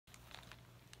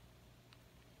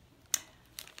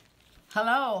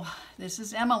Hello, this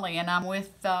is Emily and I'm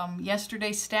with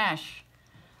Yesterday's Stash,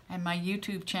 and my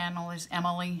YouTube channel is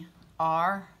Emily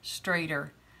R.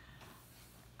 Strader.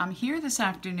 I'm here this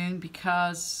afternoon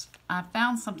because I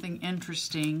found something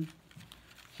interesting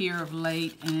here of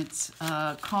late, and it's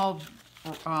called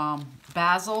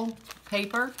Bazzill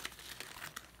paper.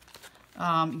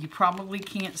 You probably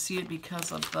can't see it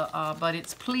because of the, but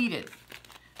it's pleated.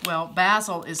 Well,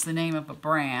 Bazzill is the name of a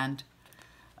brand.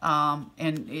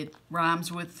 And it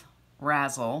rhymes with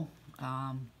razzle.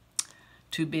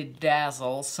 To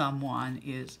bedazzle someone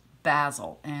is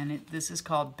Bazzill. And this is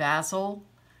called Bazzill,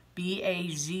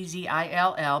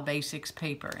 B-A-Z-Z-I-L-L, Basics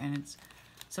paper. And it's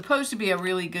supposed to be a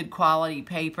really good quality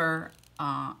paper.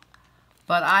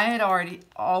 But I had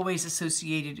always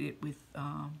associated it with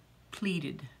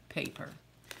pleated paper.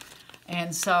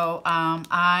 And so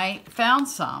I found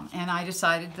some, and I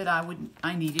decided that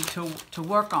I needed to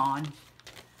work on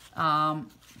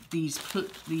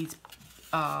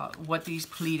what these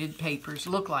pleated papers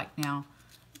look like. Now,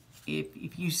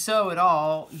 if you sew at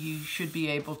all, you should be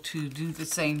able to do the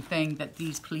same thing that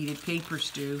these pleated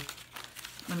papers do.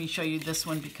 Let me show you this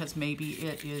one because maybe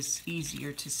it is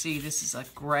easier to see. This is a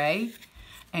gray,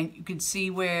 and you can see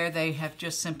where they have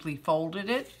just simply folded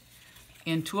it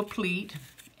into a pleat,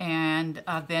 and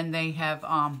then they have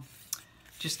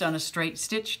just done a straight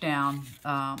stitch down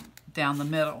the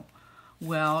middle.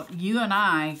 Well, you and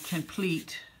I can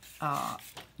pleat, can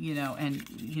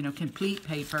pleat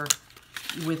paper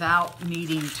without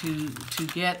needing to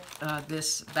get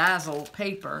this Bazzill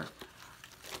paper.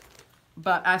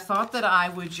 But I thought that I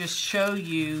would just show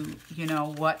you,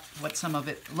 what some of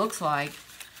it looks like,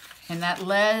 and that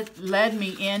led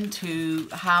me into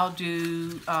how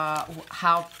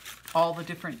all the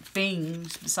different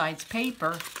things besides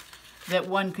paper that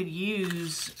one could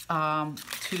use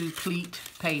to pleat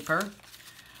paper.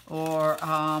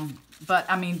 But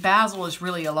I mean, Bazzill is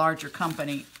really a larger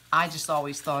company. I just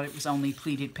always thought it was only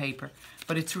pleated paper,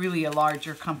 but it's really a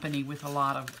larger company with a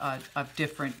lot of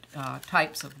different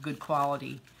types of good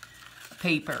quality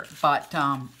paper. But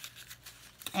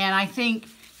and I think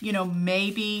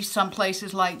maybe some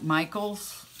places like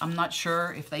Michael's, I'm not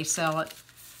sure if they sell it,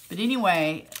 but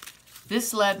anyway,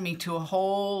 this led me to a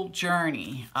whole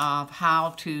journey of how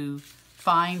to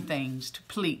find things to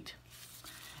pleat.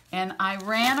 And I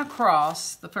ran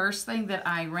across, the first thing that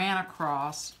I ran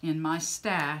across in my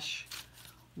stash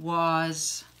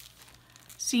was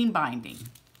seam binding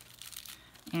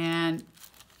and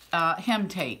hem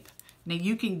tape. Now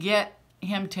you can get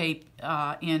hem tape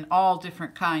in all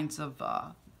different kinds of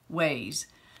ways.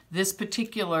 This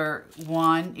particular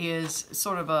one is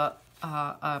sort of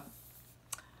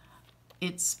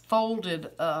it's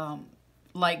folded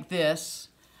like this,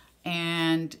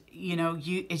 and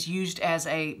it's used as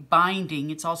a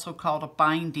binding. It's also called a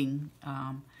binding.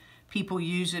 People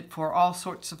use it for all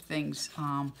sorts of things.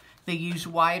 They use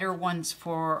wider ones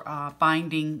for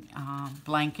binding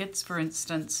blankets, for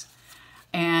instance,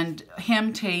 and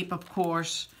hem tape, of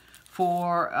course,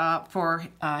 for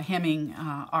hemming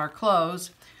our clothes.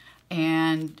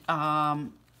 And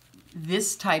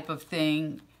this type of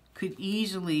thing could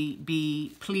easily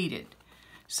be pleated.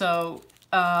 So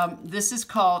this is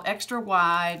called extra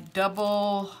wide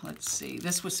double, let's see,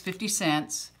 this was 50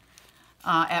 cents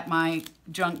at my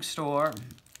junk store,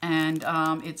 and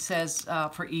it says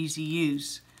for easy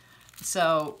use.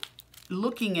 So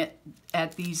looking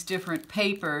at these different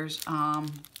papers,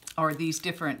 or these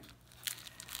different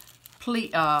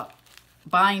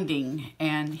binding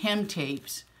and hem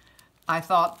tapes, I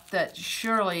thought that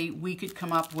surely we could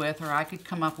come up with, or I could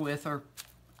come up with, or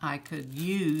I could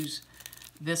use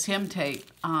this hem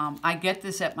tape. I get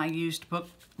this at my used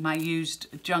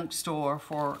junk store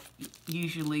for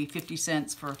usually 50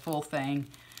 cents for a full thing,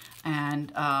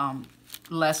 and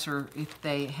lesser if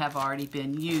they have already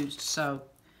been used. So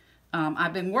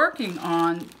I've been working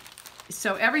on,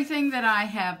 so everything that I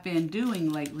have been doing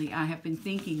lately, I have been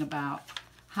thinking about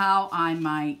how I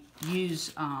might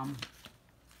use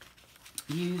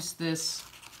this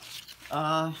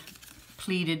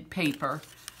pleated paper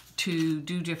to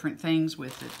do different things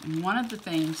with it. And one of the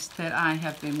things that I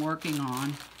have been working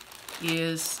on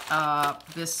is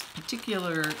this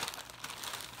particular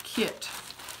kit.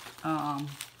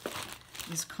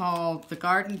 It's called the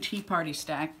Garden Tea Party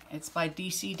Stack. It's by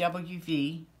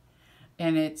DCWV,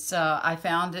 and it's I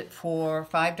found it for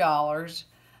 $5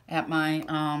 at my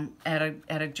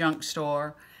at a junk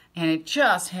store, and it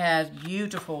just has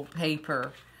beautiful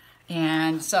paper.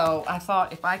 And so I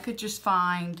thought if I could just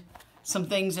find some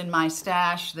things in my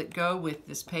stash that go with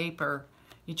this paper,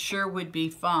 it sure would be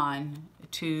fun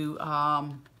to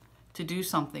do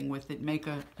something with it, make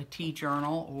a tea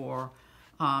journal, or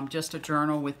just a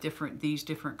journal with these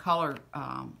different color,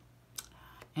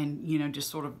 and you know, just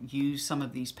sort of use some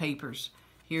of these papers.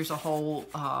 Here's a whole,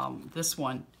 this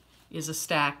one is a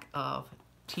stack of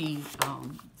tea,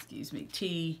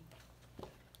 tea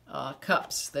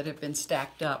cups that have been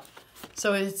stacked up.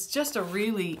 So it's just a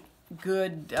really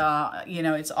good, you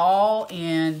know, it's all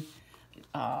in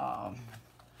kind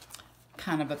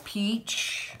of a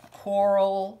peach,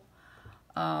 coral,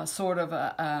 sort of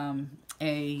a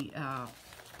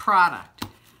product.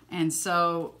 And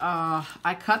so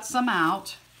I cut some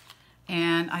out,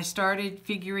 and I started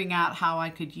figuring out how I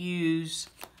could use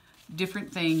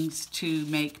different things to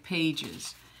make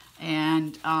pages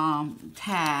and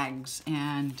tags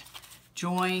and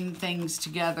join things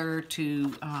together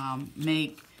to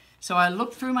make. So I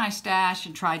looked through my stash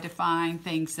and tried to find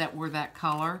things that were that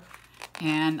color.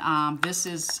 And this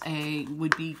is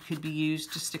could be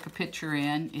used to stick a picture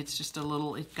in. It's just a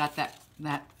little, it's got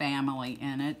that family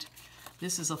in it.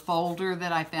 This is a folder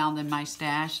that I found in my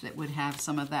stash that would have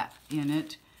some of that in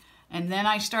it. And then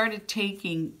I started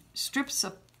taking strips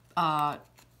of,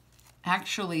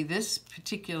 actually this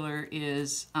particular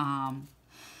is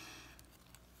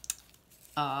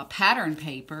pattern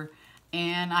paper,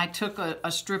 and I took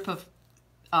a strip of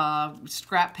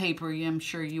scrap paper. I'm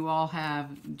sure you all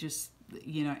have just,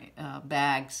 you know,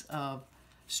 bags of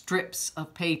strips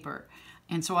of paper.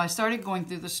 And so I started going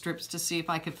through the strips to see if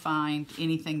I could find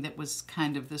anything that was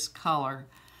kind of this color.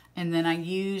 And then I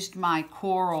used my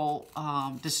coral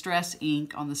distress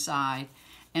ink on the side,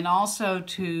 and also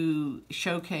to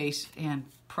showcase and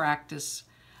practice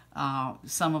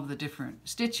some of the different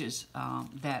stitches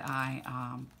that I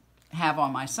have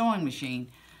on my sewing machine.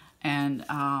 And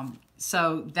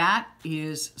so that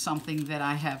is something that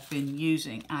I have been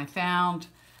using. I found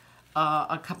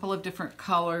a couple of different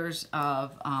colors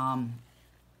of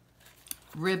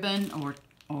ribbon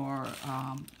or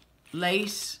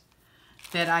lace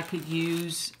that I could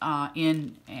use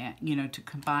you know, to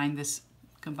combine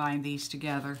these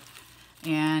together.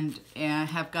 And I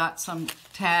have got some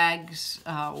tags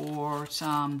or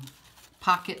some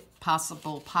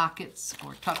possible pockets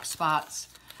or tuck spots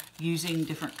using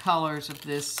different colors of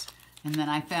this. And then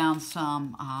I found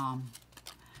some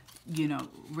you know,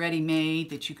 ready-made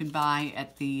that you can buy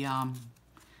at the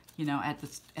you know, at the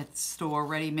store,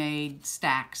 ready-made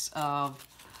stacks of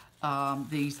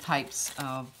these types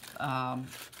of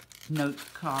note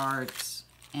cards.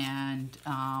 And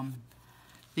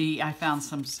I found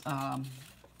some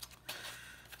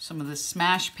of the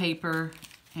smash paper,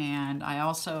 and I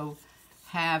also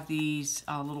have these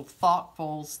little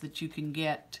thoughtfuls that you can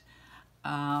get,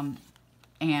 and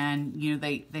you know,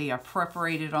 they are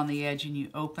perforated on the edge and you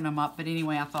open them up. But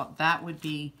anyway, I thought that would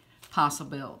be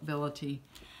possibility.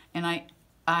 And I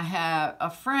have a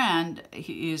friend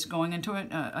who is going into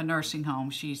a nursing home.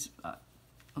 She's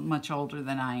much older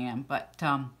than I am, but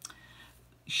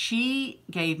she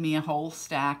gave me a whole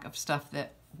stack of stuff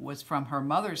that was from her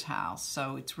mother's house,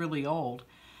 so it's really old.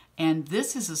 And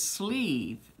this is a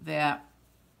sleeve that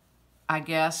I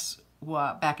guess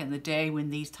back in the day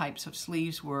when these types of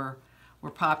sleeves were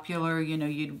popular, you know,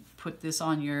 you'd put this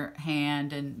on your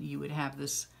hand and you would have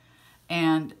this.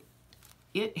 And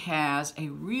it has a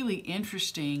really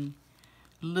interesting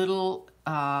little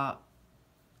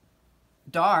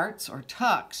darts or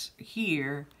tucks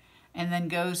here, and then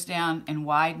goes down and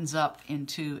widens up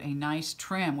into a nice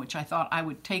trim, which I thought I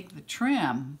would take the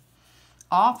trim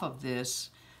off of this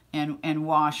and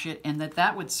wash it, and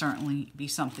that would certainly be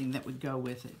something that would go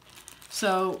with it.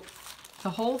 So the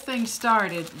whole thing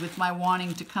started with my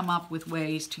wanting to come up with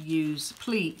ways to use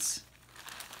pleats,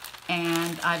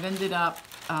 and I've ended up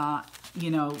you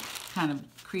know, kind of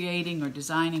creating or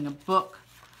designing a book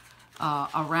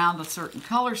around a certain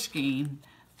color scheme.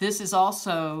 This is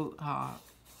also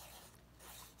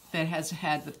that has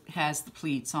the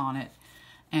pleats on it,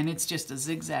 and it's just a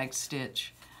zigzag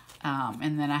stitch,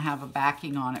 and then I have a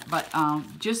backing on it. But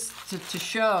just to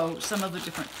show some of the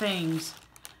different things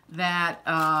that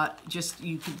just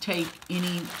you can take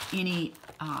any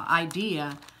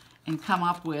idea and come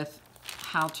up with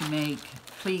how to make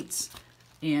pleats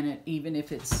in it, even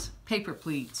if it's paper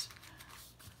pleats.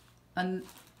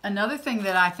 Another thing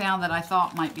that I found that I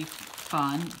thought might be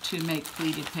fun to make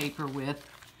pleated paper with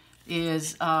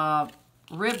is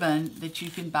ribbon that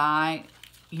you can buy,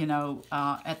 you know,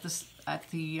 at the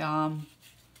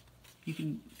you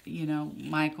can, you know,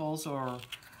 Michael's or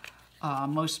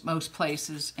most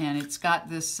places, and it's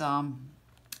got this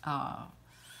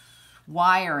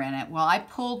wire in it. Well, I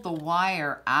pulled the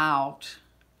wire out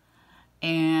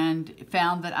and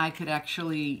found that I could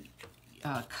actually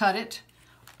cut it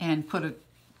and put a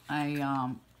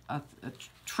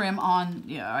trim on,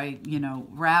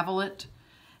 ravel it,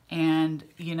 and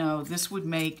this would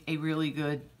make a really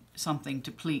good something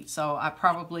to pleat. So I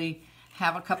probably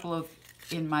have a couple of,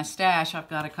 in my stash, I've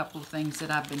got a couple of things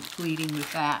that I've been pleating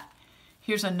with that.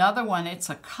 Here's another one. It's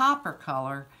a copper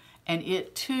color, and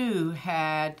it too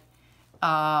had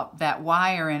that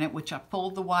wire in it, which I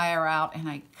pulled the wire out and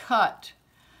I cut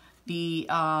the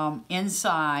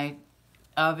inside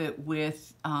of it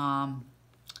with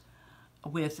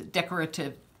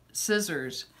decorative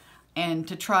scissors, and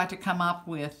to try to come up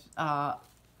with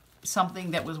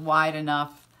something that was wide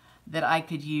enough that I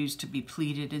could use to be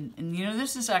pleated. And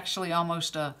this is actually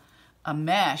almost a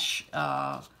mesh,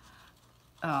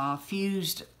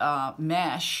 fused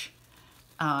mesh,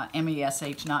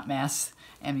 M-E-S-H, not mess,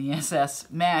 M-E-S-S,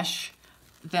 mesh.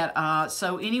 That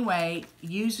so anyway,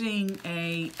 using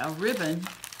a ribbon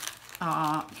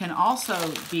can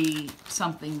also be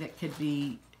something that could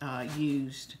be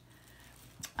used.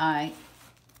 I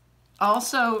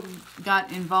also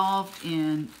got involved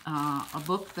in a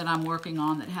book that I'm working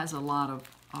on that has a lot of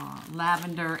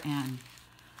lavender and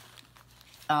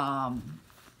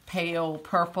pale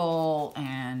purple,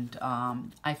 and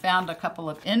I found a couple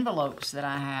of envelopes that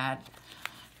I had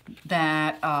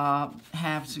that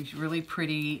have some really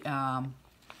pretty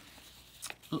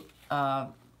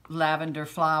lavender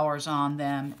flowers on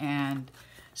them. And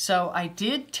so I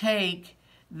did take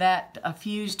that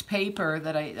fused paper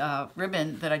that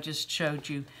ribbon that I just showed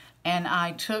you, and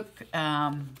I took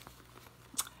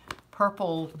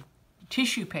purple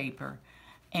tissue paper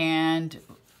and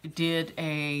did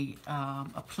a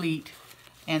pleat,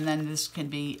 and then this can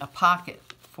be a pocket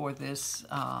for this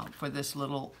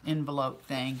little envelope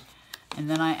thing. And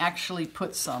then I actually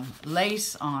put some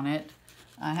lace on it.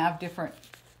 I have different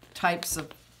types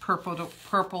of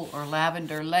purple or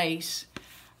lavender lace,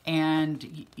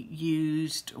 and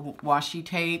used washi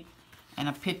tape and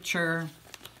a picture.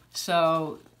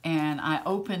 So, and I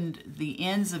opened the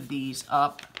ends of these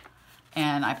up,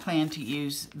 and I plan to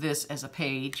use this as a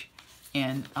page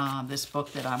in this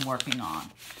book that I'm working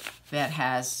on that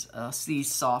has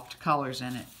these soft colors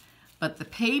in it. But the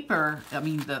paper, I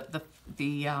mean the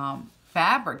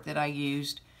fabric that I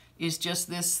used is just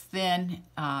this thin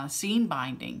seam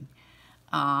binding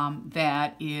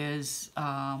that is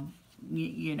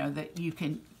that you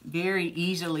can very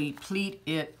easily pleat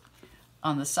it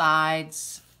on the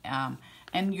sides.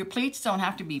 And your pleats don't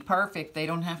have to be perfect. They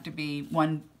don't have to be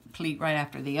one pleat right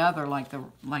after the other like the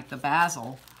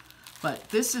Bazzill. But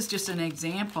this is just an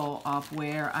example of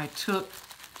where I took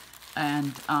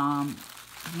and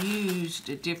used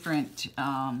a different,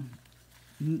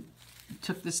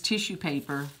 took this tissue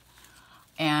paper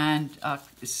and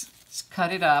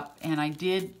cut it up, and I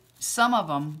did some of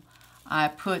them. I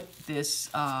put this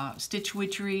stitch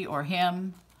witchery or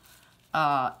hem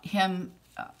and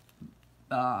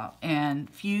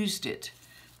fused it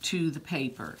to the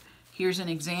paper. Here's an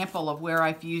example of where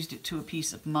I fused it to a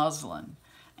piece of muslin.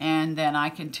 And then I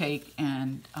can take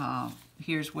and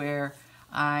here's where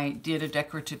I did a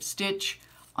decorative stitch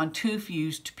on two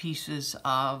fused pieces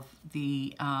of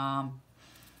the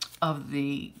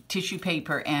tissue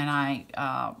paper, and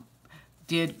I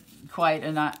did quite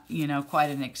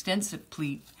an extensive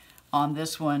pleat on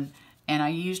this one. And I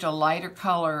used a lighter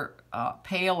color,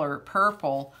 paler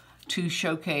purple, to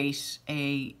showcase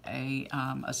a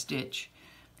stitch.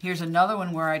 Here's another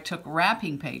one where I took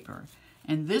wrapping paper,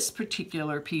 and this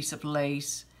particular piece of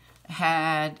lace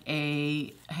had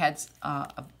in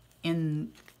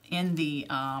the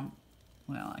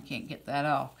well, I can't get that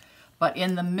off, but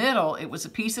in the middle it was a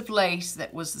piece of lace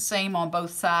that was the same on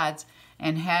both sides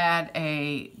and had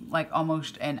like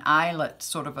almost an eyelet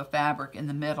sort of a fabric in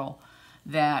the middle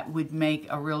that would make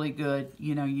a really good,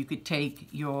 you could take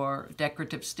your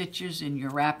decorative stitches in your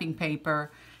wrapping paper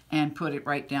and put it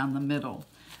right down the middle.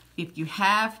 If you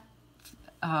have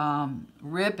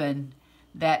ribbon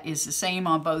that is the same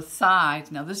on both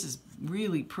sides, now this is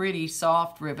really pretty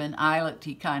soft ribbon,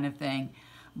 eyelet-y kind of thing,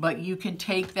 but you can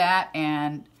take that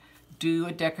and do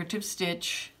a decorative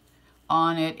stitch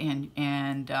on it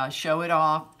and show it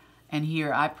off. And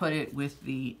here I put it with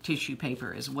the tissue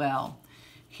paper as well.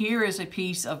 Here is a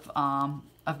piece of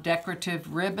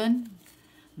decorative ribbon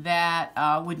that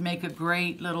would make a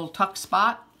great little tuck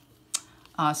spot.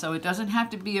 So it doesn't have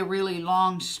to be a really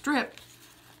long strip.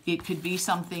 It could be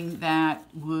something that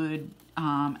would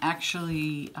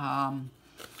actually,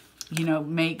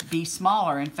 be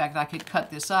smaller. In fact, I could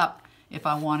cut this up if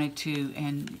I wanted to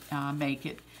and make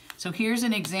it. So here's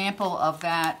an example of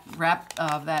that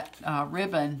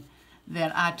ribbon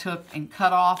that I took and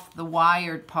cut off the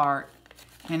wired part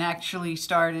and actually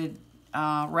started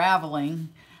raveling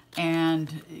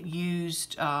and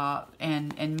used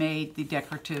and made the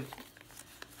decorative,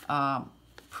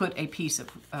 put a piece of,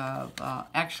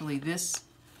 actually this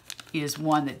is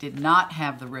one that did not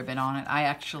have the ribbon on it. I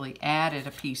actually added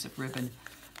a piece of ribbon,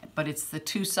 but it's the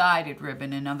two-sided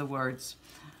ribbon. In other words,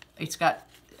 it's got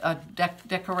a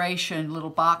decoration, little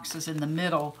boxes in the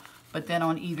middle, but then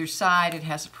on either side it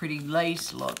has a pretty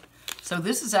lace look. So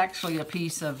this is actually a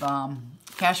piece of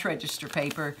cash register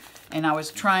paper, and I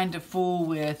was trying to fool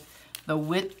with the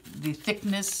width, the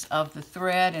thickness of the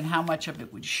thread and how much of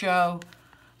it would show.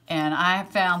 And I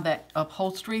found that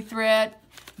upholstery thread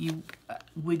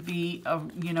would be,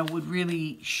 would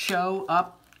really show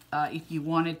up if you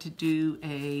wanted to do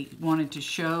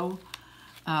show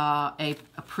a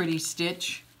pretty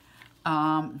stitch.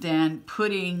 Than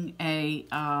putting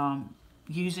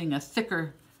using a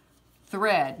thicker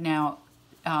thread. Now,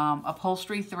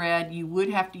 upholstery thread, you would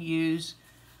have to use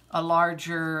a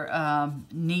larger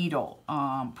needle,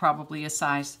 probably a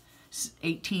size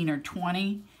 18 or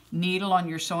 20 needle on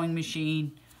your sewing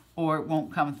machine, or it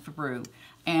won't come through.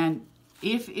 And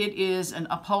if it is an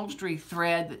upholstery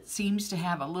thread that seems to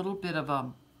have a little bit of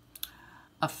a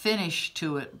finish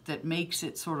to it that makes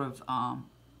it sort of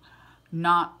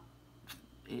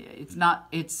it's not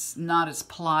as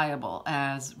pliable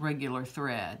as regular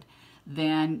thread,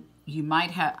 then you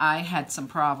might have, I had some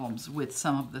problems with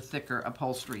some of the thicker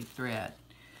upholstery thread.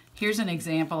 Here's an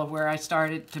example of where I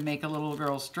started to make a little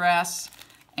girl's dress,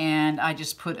 and I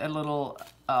just put a little,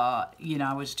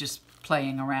 I was just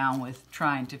playing around with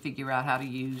trying to figure out how to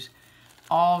use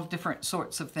all different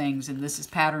sorts of things, and this is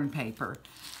pattern paper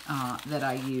that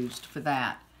I used for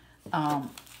that. I've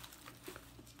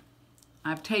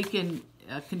taken,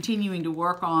 continuing to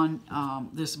work on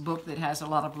this book that has a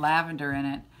lot of lavender in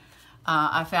it.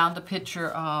 I found a picture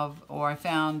of, or I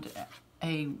found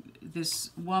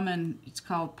this woman, it's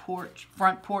called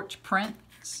Front Porch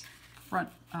Prints,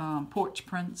 Porch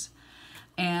Prints.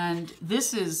 And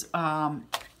this is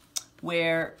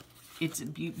where it's a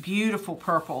beautiful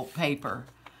purple paper.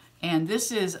 And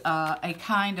this is a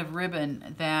kind of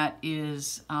ribbon that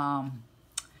is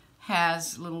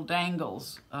has little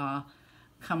dangles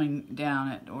coming down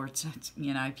it, or it's,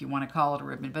 if you want to call it a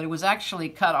ribbon. But it was actually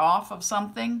cut off of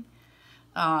something.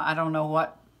 I don't know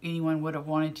what anyone would have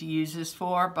wanted to use this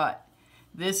for, but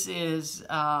this is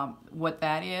what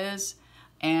that is.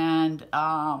 And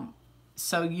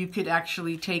so you could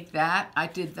actually take that. I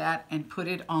did that and put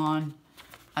it on.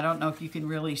 I don't know if you can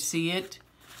really see it.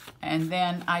 And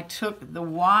then I took the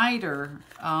wider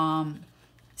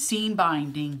seam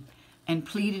binding and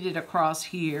pleated it across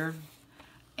here,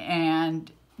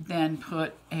 and then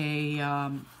put a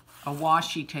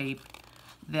washi tape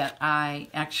that I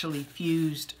actually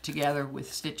fused together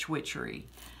with Stitch Witchery.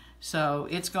 So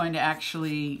it's going to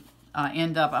actually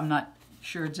end up, I'm not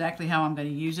sure exactly how I'm going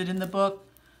to use it in the book,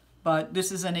 but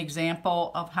this is an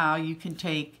example of how you can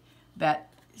take that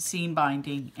seam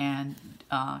binding and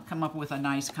come up with a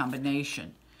nice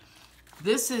combination.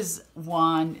 This is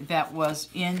one that was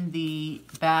in the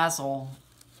Bazzill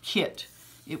kit.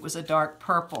 It was a dark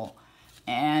purple.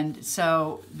 And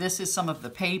so this is some of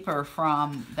the paper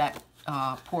from that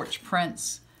Porch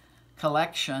Prints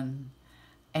collection.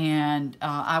 And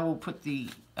I will put the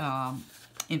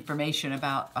information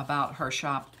about her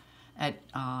shop at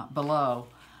below.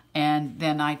 And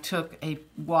then I took a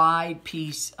wide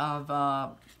piece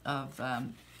of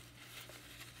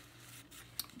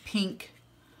pink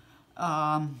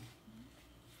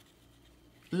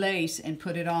lace and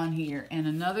put it on here. And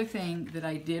another thing that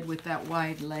I did with that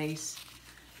wide lace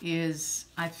is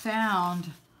I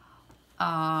found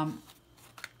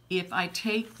if I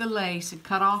take the lace and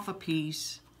cut off a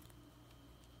piece,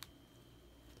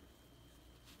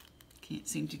 can't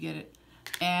seem to get it,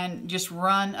 and just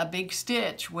run a big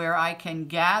stitch where I can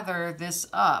gather this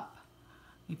up.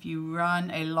 If you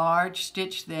run a large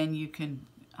stitch, then you can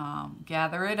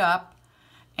gather it up,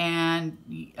 and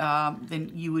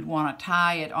then you would want to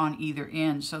tie it on either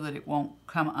end so that it won't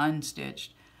come unstitched.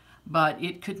 But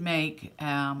it could make,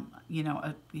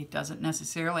 it doesn't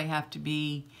necessarily have to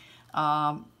be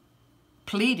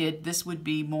pleated. This would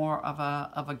be more of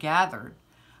a gathered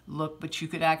look, but you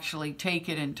could actually take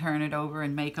it and turn it over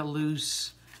and make a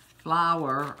loose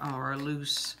flower or a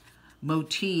loose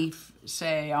motif,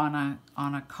 say on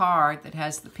a card that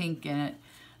has the pink in it,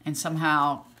 and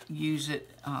somehow use it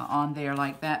on there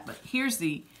like that. But here's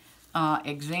the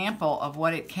example of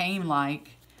what it came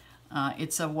like.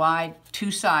 It's a wide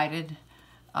two-sided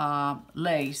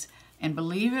lace, and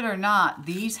believe it or not,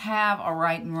 these have a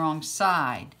right and wrong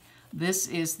side. This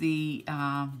is the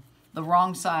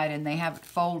wrong side, and they have it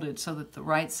folded so that the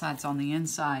right side's on the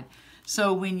inside.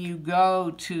 So when you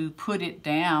go to put it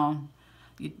down,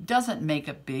 it doesn't make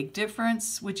a big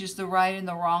difference, which is the right and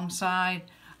the wrong side,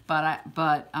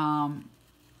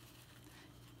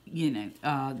 you know,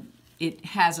 it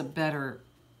has a better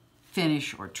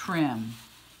finish or trim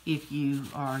if you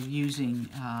are using,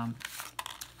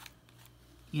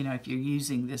 you know, if you're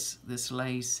using this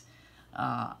lace.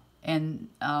 So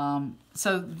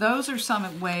those are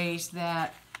some ways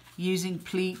that using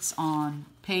pleats on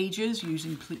pages,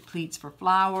 using pleats for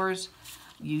flowers,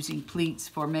 using pleats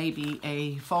for maybe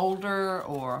a folder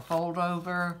or a fold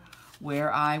over,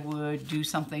 where I would do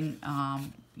something,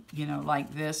 you know,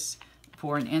 like this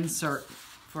for an insert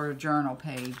for a journal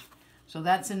page. So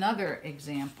that's another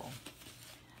example.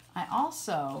 I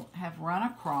also have run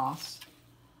across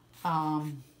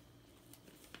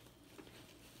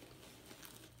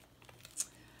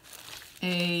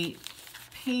a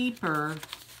paper,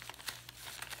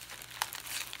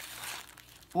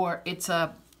 or it's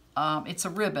a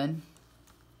ribbon,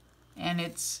 and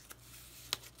it's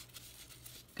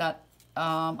got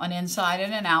an inside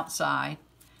and an outside,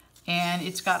 and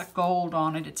it's got a gold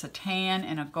on it. It's a tan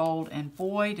and a gold, and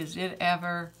boy, does it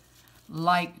ever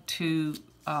like to,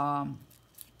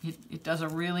 it does a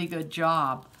really good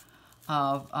job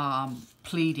of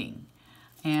pleating.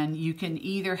 And you can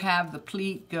either have the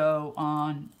pleat go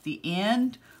on the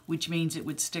end, which means it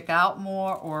would stick out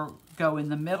more, or go in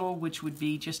the middle, which would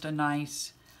be just a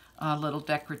nice little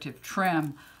decorative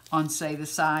trim on, say, the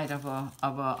side of a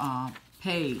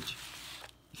page.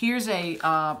 Here's a,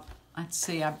 let's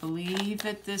see, I believe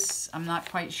that this, I'm not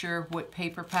quite sure what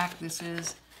paper pack this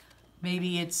is.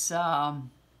 Maybe it's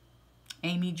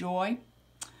Amy Joy.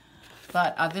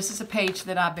 But this is a page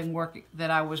that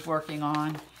I was working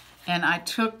on, and I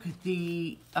took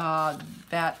the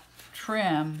that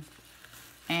trim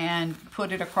and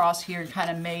put it across here and kind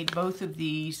of made both of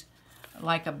these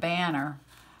like a banner.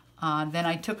 Then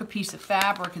I took a piece of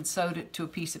fabric and sewed it to a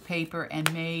piece of paper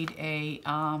and made a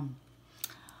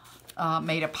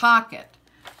pocket.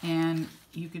 And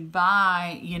you can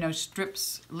buy, you know,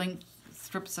 strips of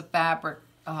fabric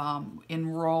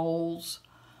in rolls,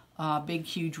 big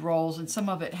huge rolls, and some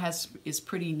of it is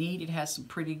pretty neat. It has some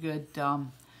pretty good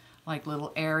like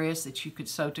little areas that you could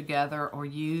sew together or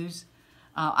use.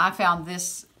 I found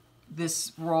this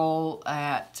roll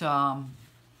at I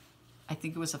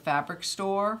think it was a fabric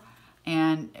store,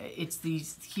 and it's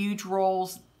these huge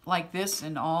rolls like this,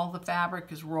 and all the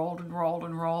fabric is rolled and rolled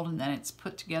and rolled, and then it's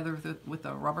put together with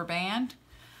a rubber band.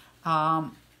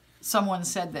 Someone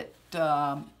said that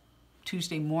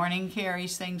Tuesday Morning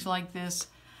carries things like this.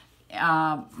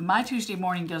 My Tuesday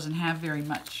Morning doesn't have very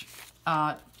much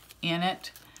in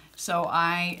it, so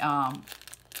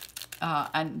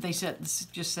and they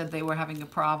just said they were having a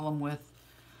problem with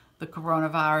the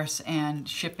coronavirus and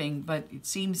shipping, but it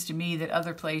seems to me that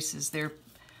other places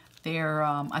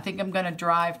I think I'm going to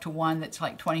drive to one that's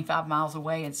like 25 miles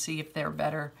away and see if they're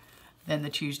better than the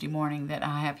Tuesday Morning that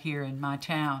I have here in my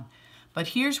town. But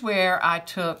here's where I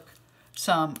took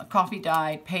some coffee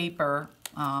dyed paper.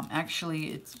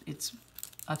 Actually, it's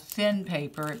a thin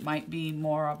paper. It might be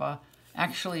more of a,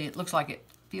 actually it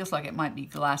feels like it might be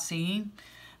glassine,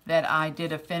 that I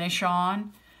did a finish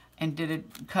on and did a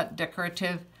cut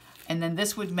decorative. And then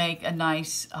this would make a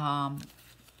nice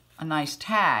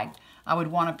tag. I would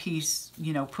want a piece,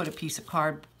 you know, put a piece of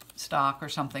cardstock or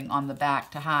something on the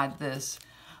back to hide this.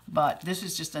 But this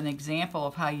is just an example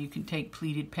of how you can take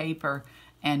pleated paper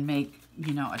and make,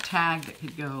 you know, a tag that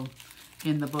could go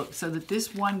in the book. So that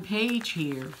this one page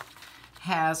here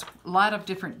has a lot of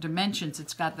different dimensions.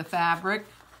 It's got the fabric,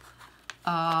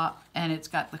 and it's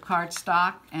got the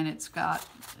cardstock, and it's got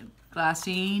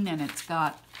glassine, and it's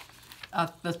got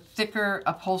the thicker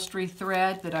upholstery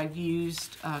thread that I've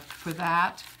used for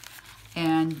that.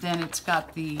 And then it's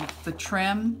got the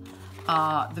trim,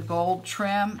 the gold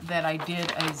trim that I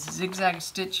did a zigzag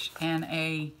stitch and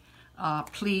a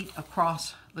pleat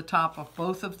across the top of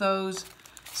both of those.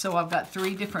 So I've got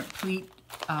 3 different pleat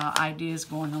ideas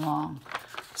going along.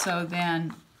 So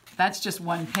then that's just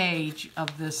one page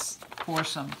of this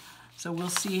foursome. So we'll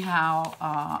see how,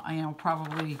 you know,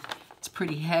 probably it's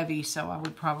pretty heavy, so I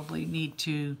would probably need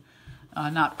to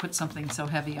not put something so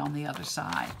heavy on the other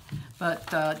side.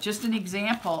 But just an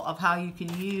example of how you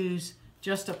can use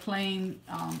just a plain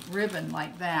ribbon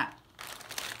like that.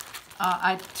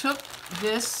 I took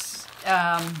this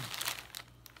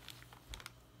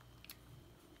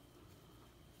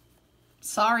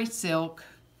sari silk,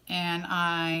 and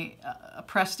I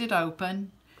pressed it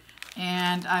open,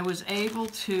 and I was able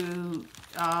to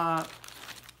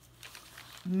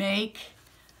make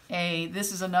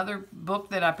this is another book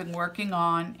that I've been working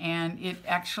on, and it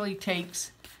actually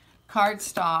takes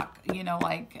cardstock, you know,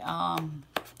 like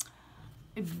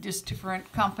just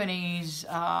different companies.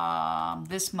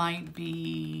 This might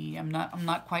be, I'm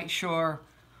not quite sure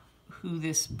who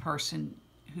this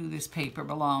paper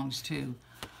belongs to.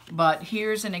 But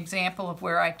here's an example of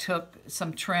where I took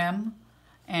some trim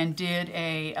and did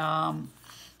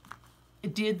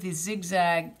the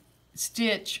zigzag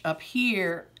stitch up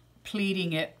here,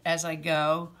 pleating it as I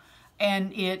go,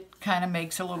 and it kind of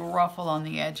makes a little ruffle on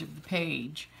the edge of the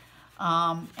page.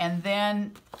 And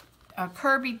then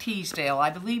Kirby Teasdale, I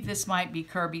believe this might be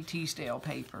Kirby Teasdale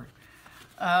paper.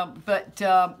 But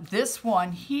this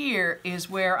one here is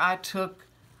where I took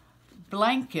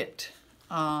blanket,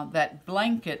 that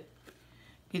blanket,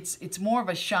 it's more of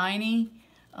a shiny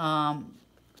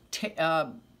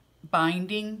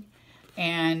binding,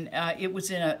 and it was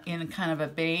in a kind of a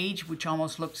beige, which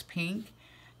almost looks pink,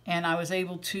 and I was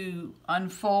able to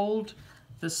unfold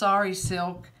the sari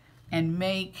silk and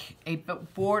make a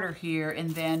border here,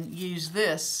 and then use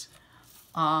this,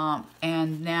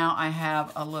 and now I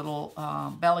have a little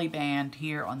belly band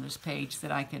here on this page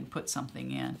that I can put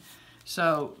something in.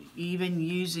 So even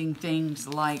using things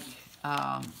like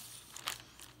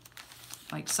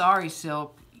sari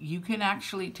silk, you can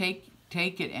actually take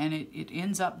it, and it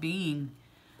ends up being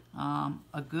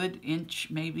a good inch,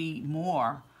 maybe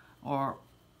more, or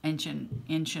inch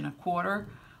and a quarter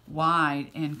wide,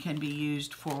 and can be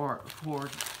used for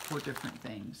different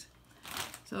things.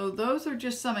 So those are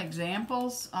just some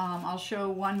examples. I'll show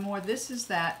one more. This is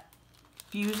that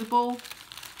fusible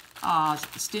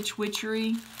stitch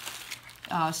witchery.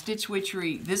 Stitch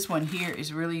witchery, this one here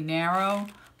is really narrow,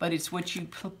 but it's what you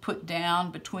put down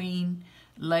between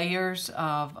layers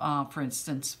of, for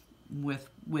instance, with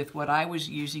what I was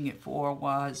using it for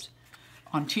was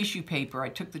on tissue paper. I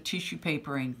took the tissue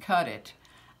paper and cut it,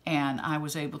 and I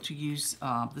was able to use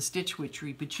the stitch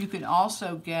witchery. But you can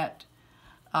also get,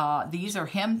 these are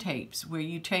hem tapes, where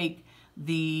you take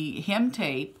the hem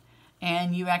tape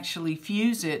and you actually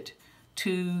fuse it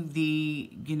to the,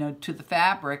 to the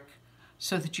fabric,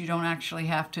 so that you don't actually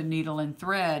have to needle and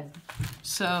thread.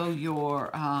 So your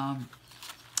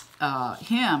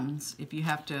hems, if you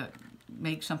have to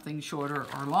make something shorter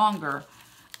or longer,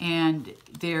 and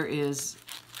there is,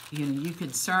 you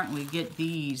can certainly get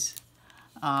these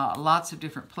lots of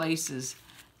different places,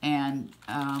 and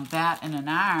that and an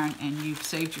iron, and you've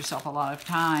saved yourself a lot of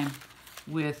time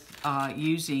with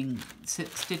using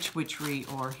stitch witchery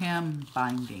or hem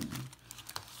binding,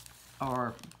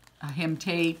 or hem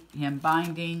tape, hem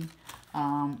binding,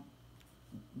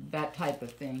 that type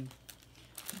of thing.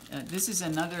 This is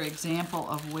another example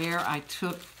of where I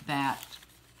took that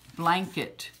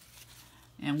blanket,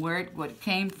 and what it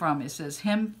came from. It says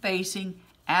hem facing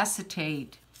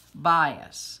acetate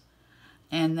bias,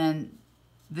 and then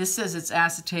this says it's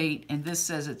acetate, and this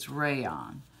says it's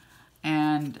rayon,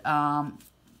 and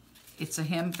it's a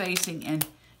hem facing, and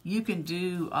you can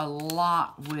do a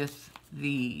lot with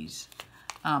these.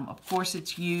 Of course,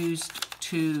 it's used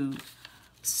to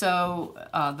sew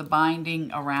the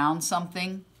binding around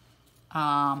something.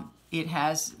 It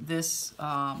has this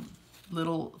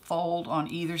little fold on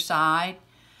either side.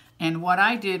 And what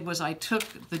I did was I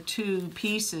took the two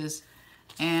pieces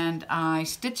and I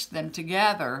stitched them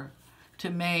together to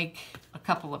make a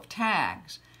couple of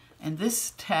tags. And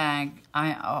this tag,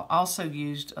 I also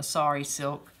used a sari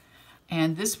silk.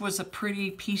 And this was a pretty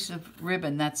piece of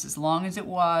ribbon. That's as long as it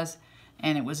was.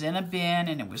 And it was in a bin,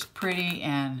 and it was pretty,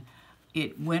 and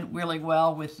it went really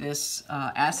well with this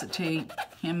acetate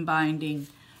hem binding.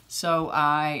 So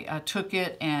I took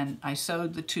it and I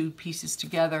sewed the two pieces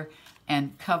together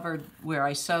and covered where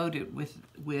I sewed it with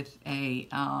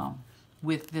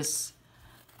this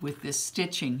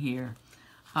stitching here.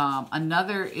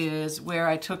 Another is where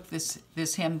I took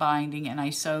this hem binding and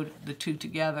I sewed the two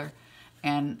together,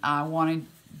 and I wanted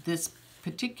this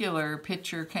particular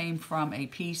picture came from a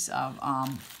piece of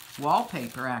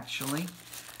wallpaper, actually,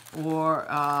 or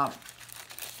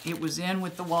it was in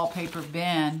with the wallpaper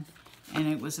bin, and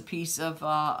it was a piece of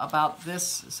about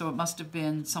this, so it must have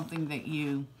been something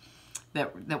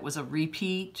that was a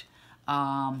repeat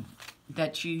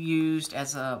that you used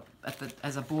as a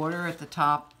border at the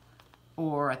top,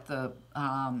 or at the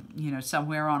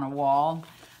somewhere on a wall.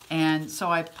 And so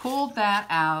I pulled that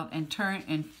out and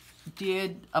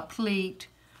did a pleat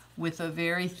with a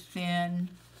very thin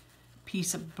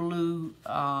piece of blue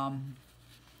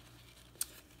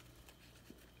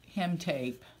hem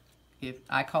tape.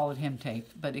 I call it hem tape,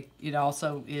 but it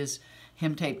also is,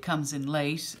 hem tape comes in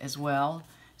lace as well.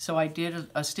 So I did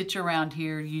a stitch around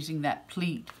here using that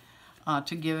pleat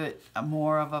to give it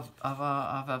more of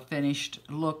a finished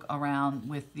look around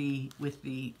with the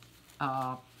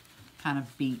kind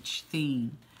of beach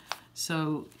theme.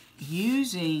 So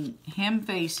using hem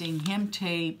facing, hem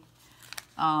tape,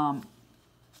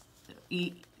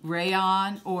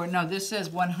 rayon, or no, this says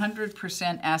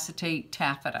 100% acetate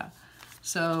taffeta.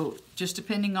 So just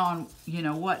depending on, you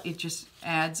know what, it just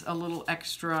adds a little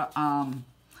extra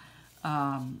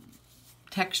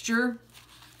texture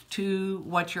to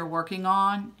what you're working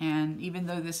on. And even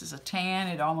though this is a tan,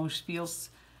 it almost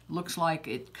looks like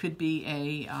it could be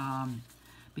a,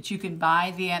 but you can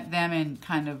buy them in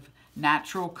kind of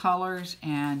natural colors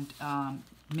and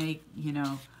make, you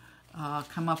know,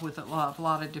 come up with a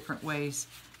lot of different ways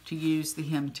to use the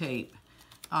hem tape,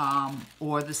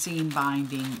 or the seam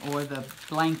binding, or the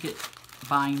blanket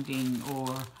binding,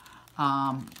 or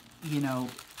you know,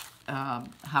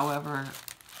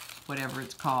 whatever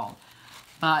it's called.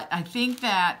 But I think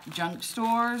that junk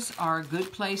stores are a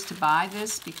good place to buy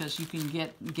this, because you can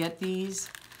get these,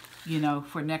 you know,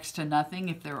 for next to nothing.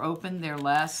 If they're open, they're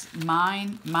less.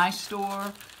 My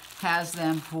store has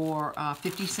them for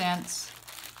 50 cents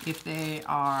if they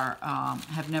are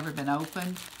have never been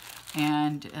opened.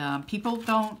 And people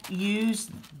don't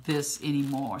use this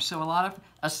anymore. So a lot of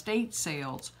estate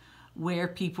sales where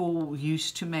people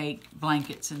used to make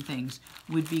blankets and things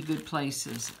would be good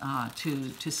places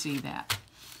to see that.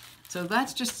 So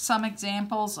that's just some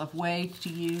examples of ways to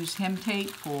use hem tape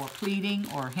for pleating,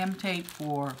 or hem tape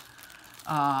for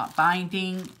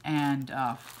binding and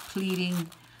pleating,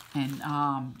 and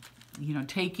you know,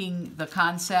 taking the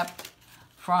concept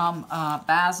from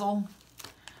Bazzill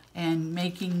and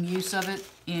making use of it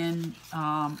in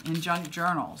junk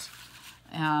journals.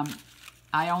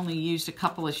 I only used a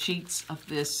couple of sheets of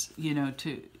this, you know,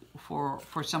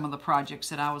 for some of the projects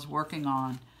that I was working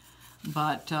on,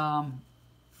 but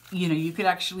you know, you could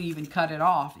actually even cut it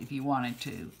off if you wanted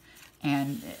to,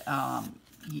 and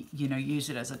you know, use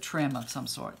it as a trim of some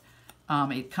sort.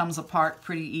 It comes apart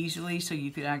pretty easily, so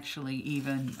you could actually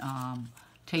even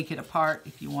take it apart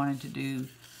if you wanted to do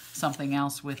something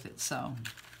else with it. So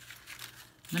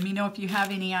let me know if you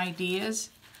have any ideas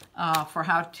for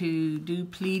how to do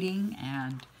pleating,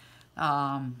 and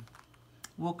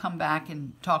we'll come back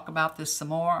and talk about this some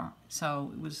more.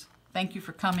 So thank you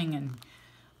for coming and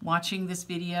watching this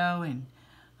video, and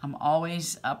I'm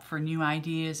always up for new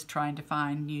ideas, trying to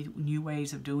find new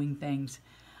ways of doing things.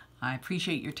 I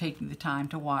appreciate your taking the time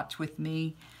to watch with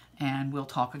me, and we'll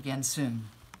talk again soon.